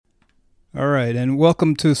All right, and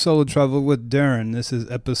welcome to Solo Travel with Darren. This is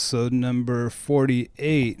episode number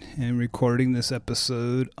 48, and recording this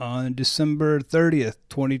episode on December 30th,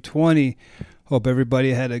 2020. Hope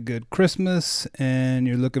everybody had a good Christmas, and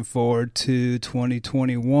you're looking forward to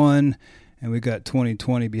 2021, and we got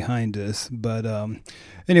 2020 behind us. But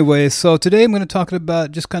anyway, so today I'm going to talk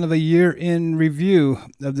about just kind of a year in review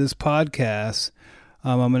of this podcast.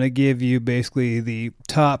 I'm going to give you basically the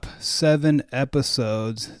top 7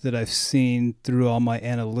 episodes that I've seen through all my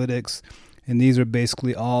analytics. And these are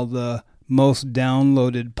basically all the most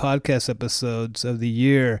downloaded podcast episodes of the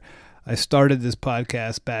year. I started this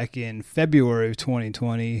podcast back in February of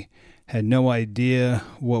 2020. Had no idea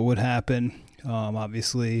what would happen,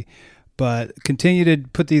 obviously. But continue to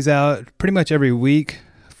put these out pretty much every week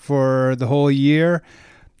for the whole year.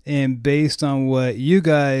 And based on what you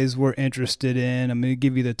guys were interested in, I'm going to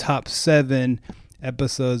give you the top 7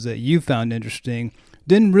 episodes that you found interesting.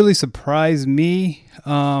 Didn't really surprise me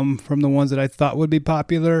from the ones that I thought would be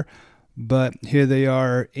popular, but here they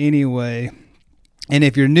are anyway. And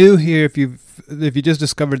if you're new here, if you just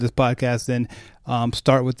discovered this podcast, then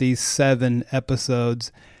start with these 7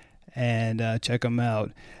 episodes and check them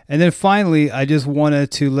out. And then finally, I just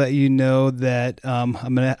wanted to let you know that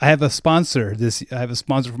I have a sponsor. I have a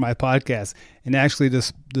sponsor for my podcast, and actually,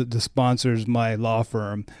 the sponsor is my law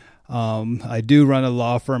firm. I do run a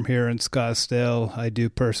law firm here in Scottsdale. I do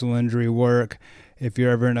personal injury work. If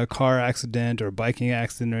you're ever in a car accident or biking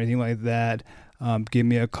accident or anything like that, give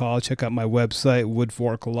me a call. Check out my website,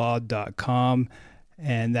 woodforklaw.com.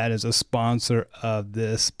 And that is a sponsor of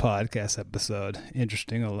this podcast episode.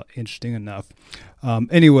 Interesting enough.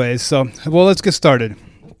 Anyways, let's get started.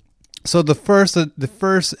 So the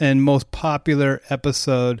first and most popular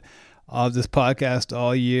episode of this podcast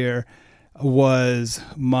all year was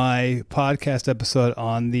my podcast episode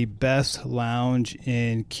on the best lounge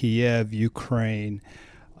in Kiev, Ukraine.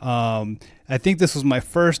 I think this was my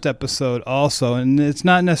first episode also, and it's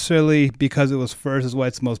not necessarily because it was first is why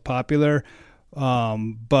it's most popular.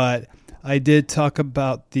 But I did talk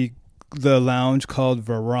about the lounge called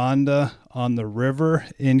Veranda on the river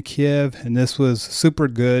in Kiev, and this was super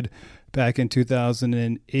good back in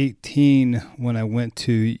 2018 when I went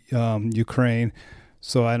to Ukraine.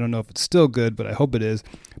 So I don't know if it's still good, but I hope it is.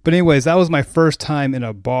 But anyways, that was my first time in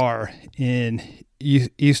a bar in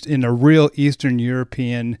a real Eastern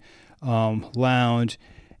European lounge,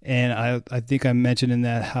 and I think I mentioned in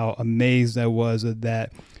that how amazed I was at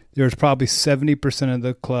that. There was probably 70% of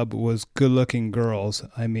the club was good-looking girls.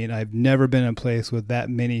 I mean, I've never been in a place with that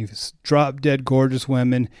many drop-dead gorgeous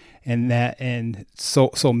women and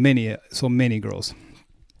so many girls.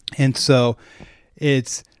 And so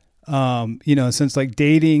it's since like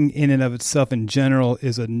dating in and of itself in general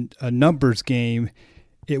is a numbers game,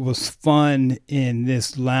 it was fun in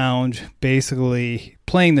this lounge, basically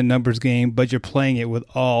playing the numbers game, but you're playing it with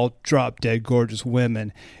all drop-dead gorgeous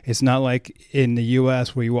women. It's not like in the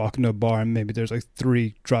U.S. where you walk into a bar and maybe there's like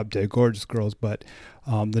 3 drop-dead gorgeous girls, but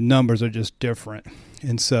the numbers are just different.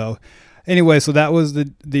 And so, anyway, so that was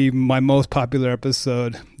my most popular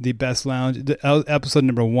episode, the best lounge, episode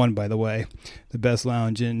number 1, by the way, the best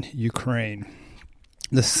lounge in Ukraine.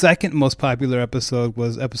 The second most popular episode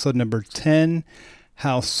was episode number 10.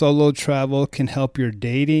 How solo travel can help your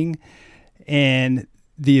dating and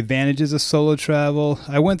the advantages of solo travel.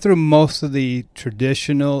 I went through most of the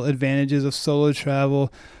traditional advantages of solo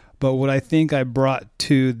travel, but what I think I brought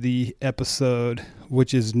to the episode,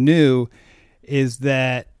 which is new, is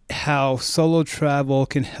that how solo travel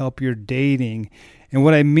can help your dating. And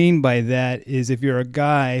what I mean by that is if you're a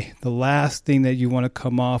guy, the last thing that you want to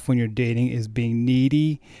come off when you're dating is being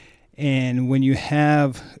needy. And when you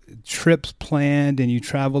have trips planned and you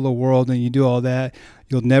travel the world and you do all that,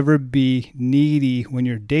 you'll never be needy when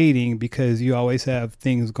you're dating because you always have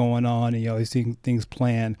things going on and you always see things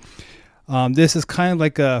planned. This is kind of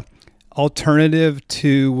like a alternative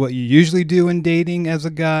to what you usually do in dating as a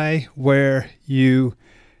guy, where you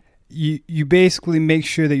basically make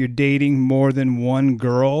sure that you're dating more than one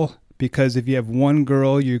girl, because if you have one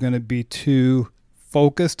girl, you're going to be too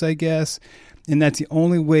focused, I guess. And that's the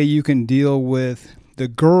only way you can deal with the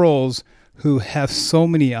girls who have so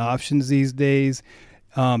many options these days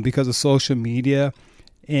because of social media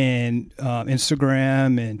and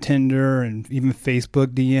Instagram and Tinder and even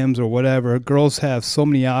Facebook DMs or whatever. Girls have so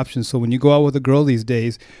many options. So when you go out with a girl these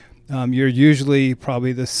days, you're usually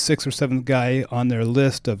probably the 6th or 7th guy on their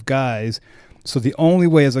list of guys. So the only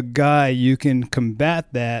way as a guy you can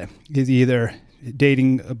combat that is either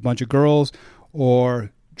dating a bunch of girls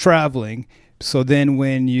or traveling. So then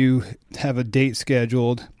when you have a date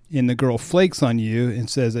scheduled and the girl flakes on you and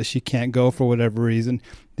says that she can't go for whatever reason,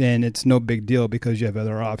 then it's no big deal because you have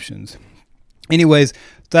other options. Anyways,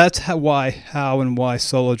 that's how and why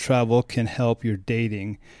solo travel can help your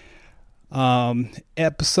dating. The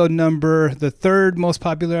third most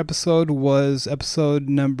popular episode was episode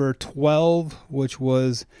number 12, which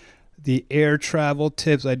was the air travel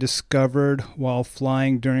tips I discovered while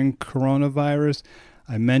flying during coronavirus.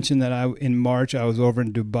 I mentioned that in March I was over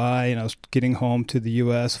in Dubai and I was getting home to the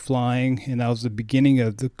U.S. flying, and that was the beginning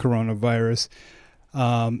of the coronavirus.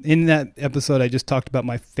 In that episode, I just talked about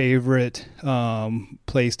my favorite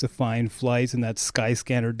place to find flights, and that's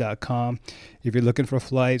Skyscanner.com. If you're looking for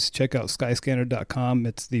flights, check out Skyscanner.com.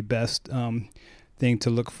 It's the best thing to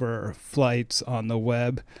look for flights on the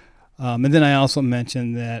web. And then I also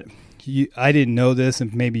mentioned that I didn't know this,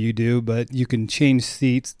 and maybe you do, but you can change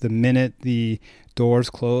seats the minute the doors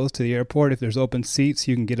close to the airport. If there's open seats,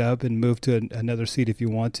 you can get up and move to another seat if you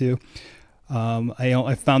want to.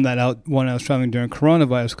 I found that out when I was traveling during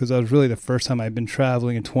coronavirus, because that was really the first time I've been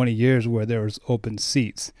traveling in 20 years where there was open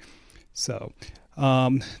seats. So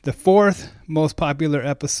the fourth most popular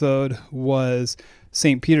episode was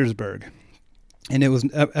St. Petersburg, and it was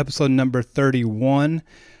episode number 31.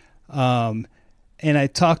 And I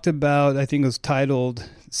talked about, I think it was titled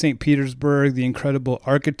St. Petersburg, the incredible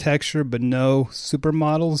architecture, but no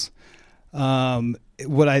supermodels.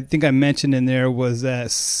 What I think I mentioned in there was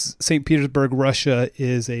that St. Petersburg, Russia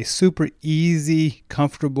is a super easy,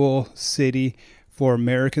 comfortable city for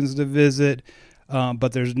Americans to visit,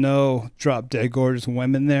 but there's no drop-dead gorgeous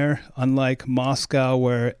women there, unlike Moscow,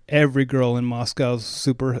 where every girl in Moscow is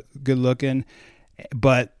super good-looking.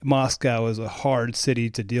 But Moscow is a hard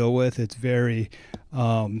city to deal with. It's very,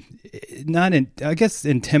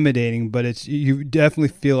 intimidating, but you definitely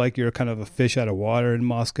feel like you're kind of a fish out of water in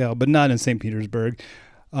Moscow, but not in St. Petersburg.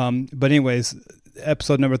 But anyways,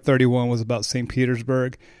 episode number 31 was about St.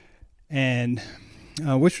 Petersburg, and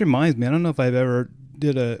which reminds me, I don't know if I've ever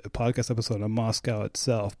did a podcast episode on Moscow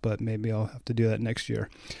itself, but maybe I'll have to do that next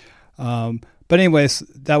year. But anyways,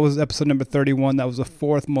 that was episode number 31. That was the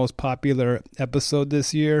fourth most popular episode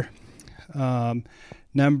this year.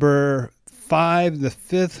 Number 5, the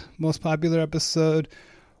fifth most popular episode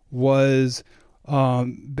was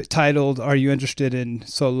titled, Are You Interested in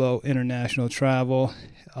Solo International Travel?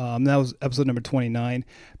 That was episode number 29.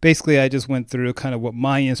 Basically, I just went through kind of what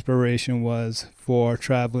my inspiration was for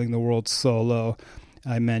traveling the world solo.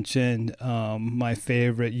 I mentioned my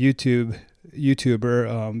favorite YouTuber,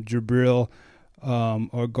 Jabril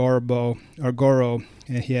Argoro,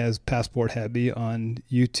 and he has Passport Heavy on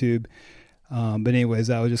YouTube. But anyways,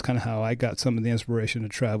 that was just kind of how I got some of the inspiration to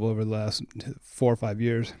travel over the last 4 or 5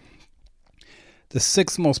 years. The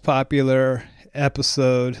sixth most popular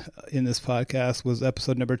episode in this podcast was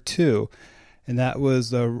episode number 2, and that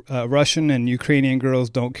was Russian and Ukrainian girls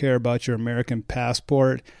don't care about your American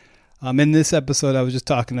passport. In this episode, I was just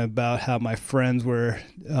talking about how my friends were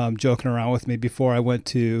joking around with me before I went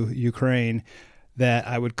to Ukraine that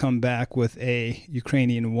I would come back with a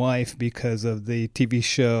Ukrainian wife because of the TV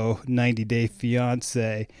show 90 Day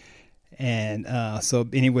Fiancé. And so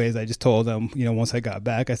anyways, I just told them, once I got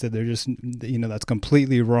back, I said, they're just, that's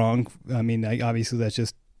completely wrong. I mean, obviously that's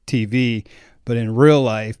just TV, but in real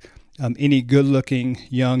life, any good-looking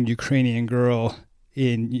young Ukrainian girl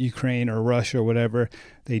in Ukraine or Russia or whatever,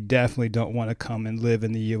 they definitely don't want to come and live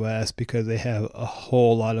in the U.S. because they have a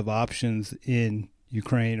whole lot of options in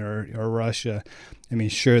Ukraine or Russia. I mean,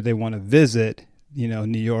 sure, they want to visit,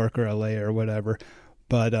 New York or LA or whatever,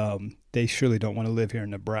 but they surely don't want to live here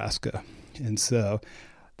in Nebraska. And so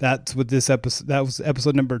that's what this episode, that was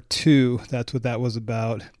episode number 2. That's what that was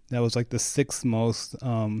about. That was like the 6th most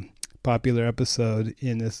popular episode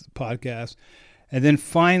in this podcast. And then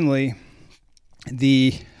finally,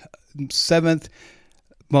 the 7th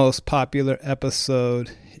most popular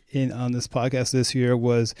episode on this podcast this year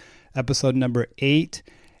was episode number 8,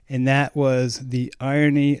 and that was The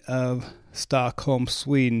Irony of Stockholm,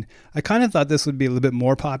 Sweden. I kind of thought this would be a little bit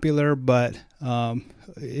more popular, but I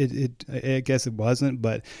guess it wasn't,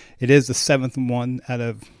 but it is the 7th one out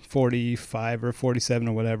of 45 or 47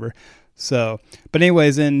 or whatever. So, but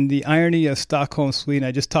anyways, in The Irony of Stockholm, Sweden,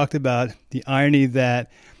 I just talked about the irony that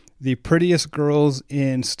the prettiest girls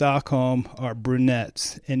in Stockholm are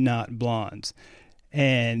brunettes and not blondes.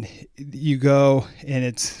 And you go, and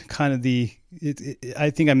it's kind of I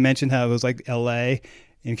think I mentioned how it was like LA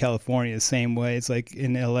in California the same way. It's like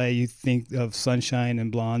in LA you think of sunshine and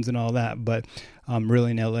blondes and all that, but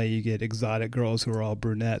really in LA you get exotic girls who are all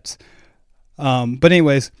brunettes. But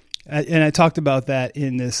anyways, and I talked about that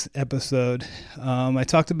in this episode. I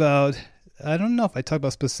talked about I don't know if I talked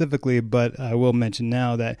about specifically, but I will mention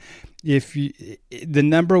now that the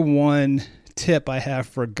number one tip I have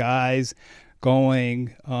for guys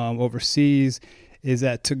going overseas is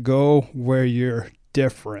that to go where you're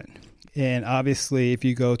different. And obviously, if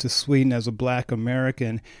you go to Sweden as a Black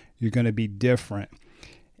American, you're going to be different.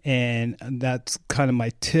 And that's kind of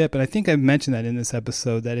my tip. And I think I mentioned that in this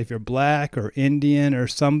episode, that if you're Black or Indian or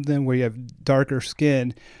something where you have darker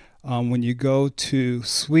skin, when you go to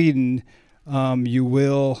Sweden,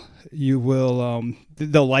 they'll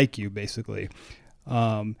like you, basically.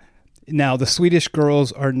 Now, the Swedish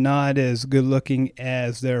girls are not as good looking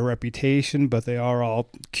as their reputation, but they are all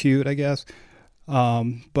cute, I guess.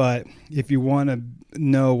 But if you want to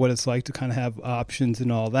know what it's like to kind of have options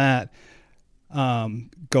and all that,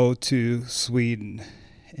 go to Sweden.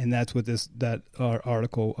 And that's what that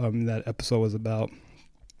episode was about.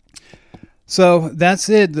 So that's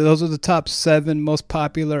it. Those are the top 7 most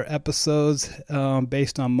popular episodes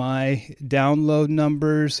based on my download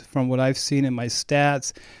numbers from what I've seen in my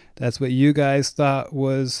stats. That's what you guys thought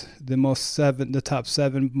was the top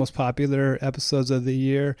 7 most popular episodes of the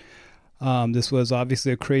year. This was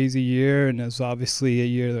obviously a crazy year, and it was obviously a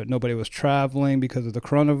year that nobody was traveling because of the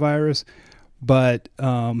coronavirus. But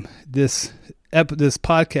this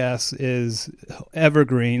podcast is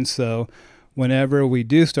evergreen, so whenever we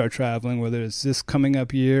do start traveling, whether it's this coming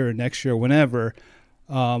up year or next year, whenever,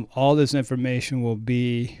 all this information will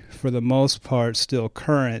be, for the most part, still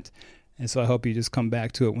current. And so I hope you just come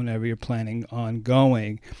back to it whenever you're planning on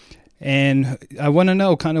going. And I want to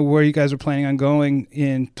know kind of where you guys are planning on going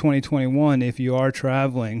in 2021 if you are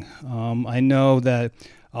traveling. I know that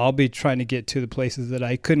I'll be trying to get to the places that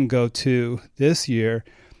I couldn't go to this year.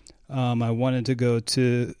 I wanted to go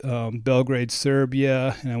to Belgrade,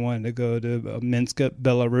 Serbia, and I wanted to go to Minsk,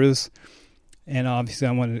 Belarus. And obviously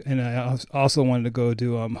I also wanted to go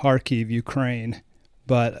to Kharkiv, Ukraine.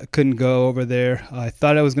 But I couldn't go over there. I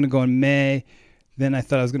thought I was going to go in May. Then I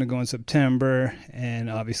thought I was going to go in September. And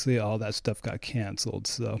obviously all that stuff got canceled.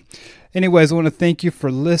 So anyways, I want to thank you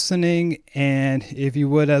for listening. And if you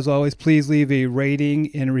would, as always, please leave a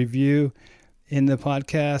rating and review in the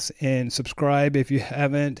podcast. And subscribe if you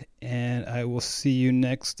haven't. And I will see you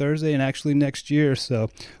next Thursday and actually next year. So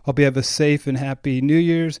hope you have a safe and happy New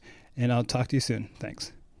Year's. And I'll talk to you soon.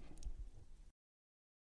 Thanks.